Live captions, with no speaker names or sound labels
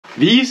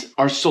These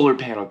are solar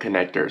panel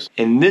connectors.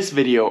 In this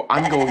video,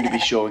 I'm going to be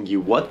showing you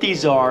what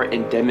these are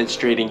and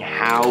demonstrating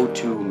how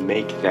to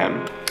make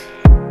them.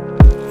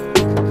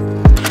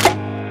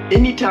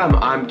 Anytime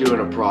I'm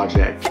doing a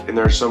project and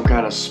there's some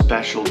kind of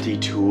specialty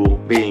tool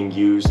being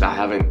used I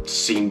haven't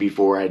seen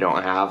before, I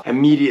don't have,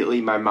 immediately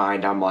in my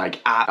mind I'm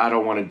like, I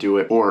don't want to do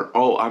it, or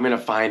oh, I'm gonna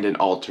find an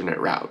alternate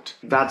route.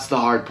 That's the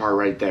hard part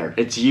right there.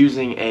 It's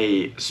using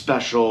a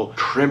special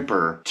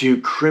crimper to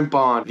crimp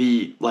on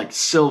the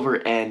silver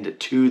end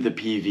to the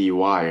PV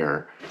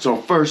wire. So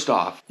first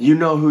off, you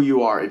know who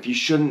you are. If you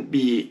shouldn't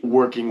be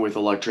working with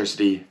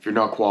electricity, if you're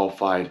not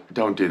qualified,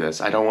 don't do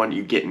this. I don't want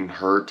you getting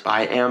hurt.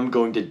 I am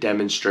going to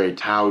demonstrate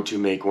how to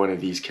make one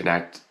of these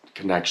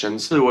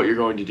connections. So what you're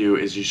going to do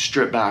is you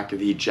strip back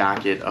the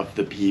jacket of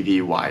the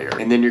PV wire,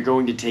 and then you're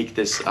going to take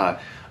this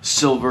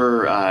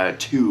silver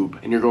tube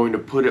and you're going to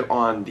put it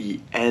on the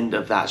end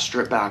of that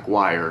strip back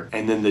wire,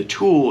 and then the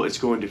tool is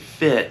going to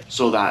fit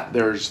so that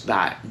there's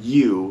that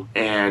U,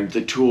 and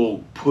the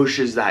tool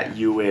pushes that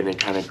U in and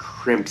kind of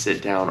crimps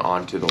it down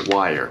onto the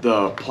wire.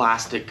 The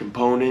plastic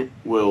component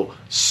will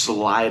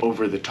slide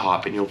over the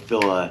top and you'll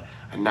feel a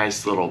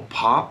nice little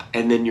pop,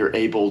 and then you're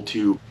able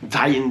to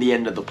tighten the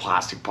end of the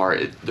plastic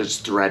part. It's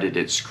threaded,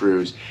 it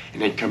screws,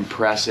 and it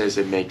compresses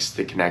and makes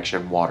the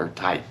connection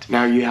watertight.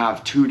 Now you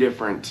have two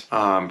different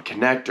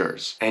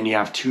connectors, and you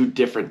have two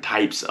different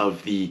types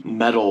of the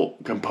metal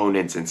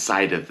components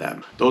inside of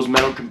them. Those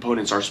metal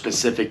components are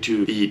specific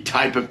to the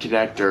type of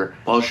connector.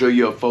 I'll show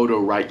you a photo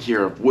right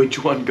here of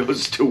which one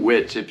goes to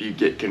which if you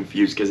get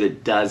confused, because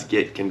it does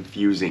get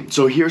confusing.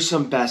 So here's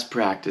some best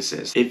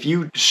practices. If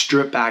you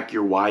strip back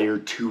your wire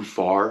too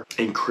far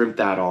and crimp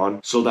that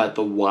on so that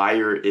the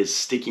wire is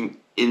sticking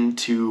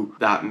into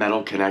that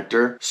metal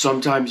connector,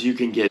 sometimes you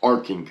can get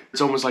arcing.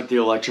 It's almost like the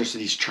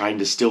electricity is trying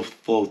to still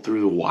flow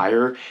through the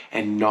wire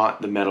and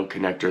not the metal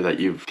connector that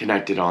you've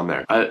connected on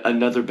there.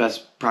 Another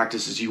best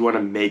practice is you want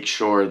to make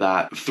sure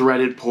that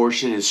threaded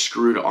portion is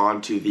screwed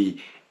onto the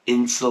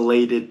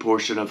insulated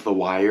portion of the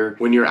wire.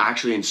 When you're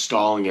actually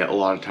installing it, a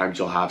lot of times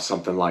you'll have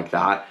something like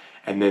that,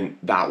 and then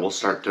that will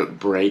start to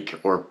break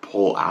or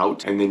pull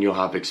out, and then you'll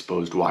have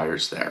exposed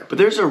wires there. But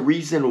there's a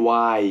reason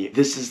why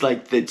this is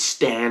like the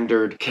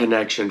standard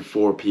connection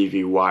for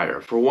PV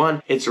wire. For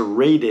one, it's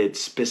rated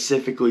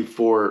specifically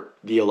for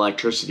the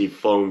electricity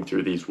flowing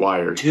through these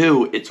wires.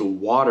 Two, it's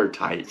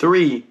watertight.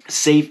 Three,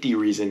 safety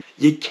reason,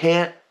 you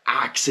can't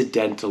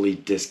accidentally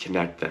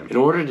disconnect them. In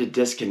order to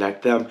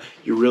disconnect them,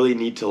 you really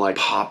need to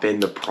pop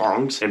in the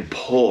prongs and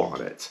pull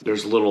on it.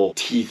 There's little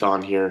teeth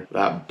on here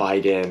that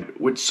bite in.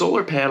 When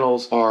solar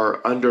panels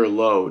are under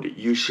load,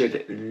 you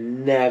should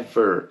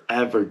never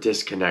ever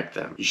disconnect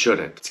them. You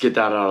shouldn't. Let's get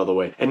that out of the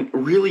way. And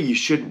really, you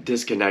shouldn't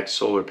disconnect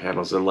solar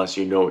panels unless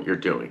you know what you're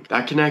doing.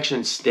 That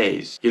connection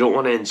stays. You don't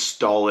want to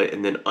install it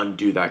and then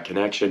undo that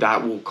connection.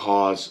 That will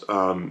cause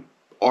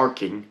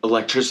arcing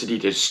electricity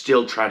to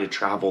still try to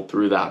travel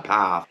through that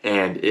path,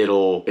 and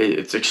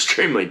it's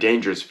extremely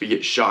dangerous. If you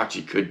get shocked,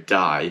 you could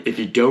die. If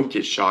you don't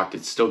get shocked,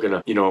 it's still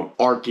gonna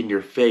arc in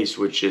your face,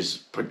 which is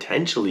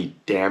potentially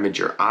damage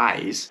your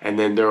eyes, and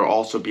then there'll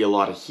also be a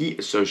lot of heat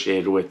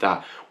associated with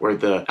that where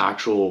the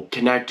actual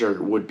connector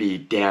would be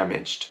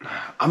damaged.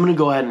 I'm gonna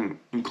go ahead and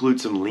include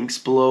some links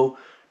below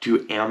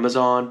to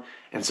Amazon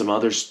and some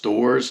other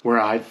stores where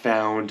I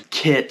found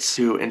kits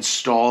to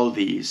install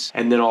these.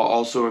 And then I'll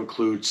also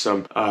include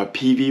some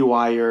PV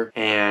wire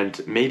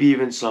and maybe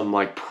even some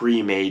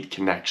pre-made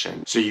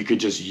connection. So you could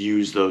just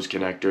use those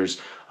connectors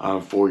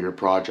for your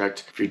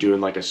project if you're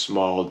doing a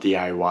small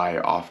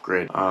DIY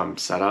off-grid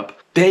setup.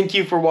 Thank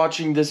you for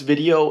watching this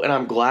video, and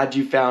I'm glad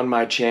you found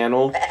my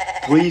channel.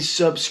 Please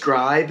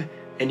subscribe.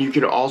 And you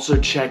can also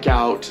check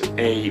out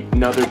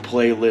another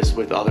playlist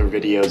with other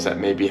videos that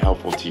may be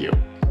helpful to you.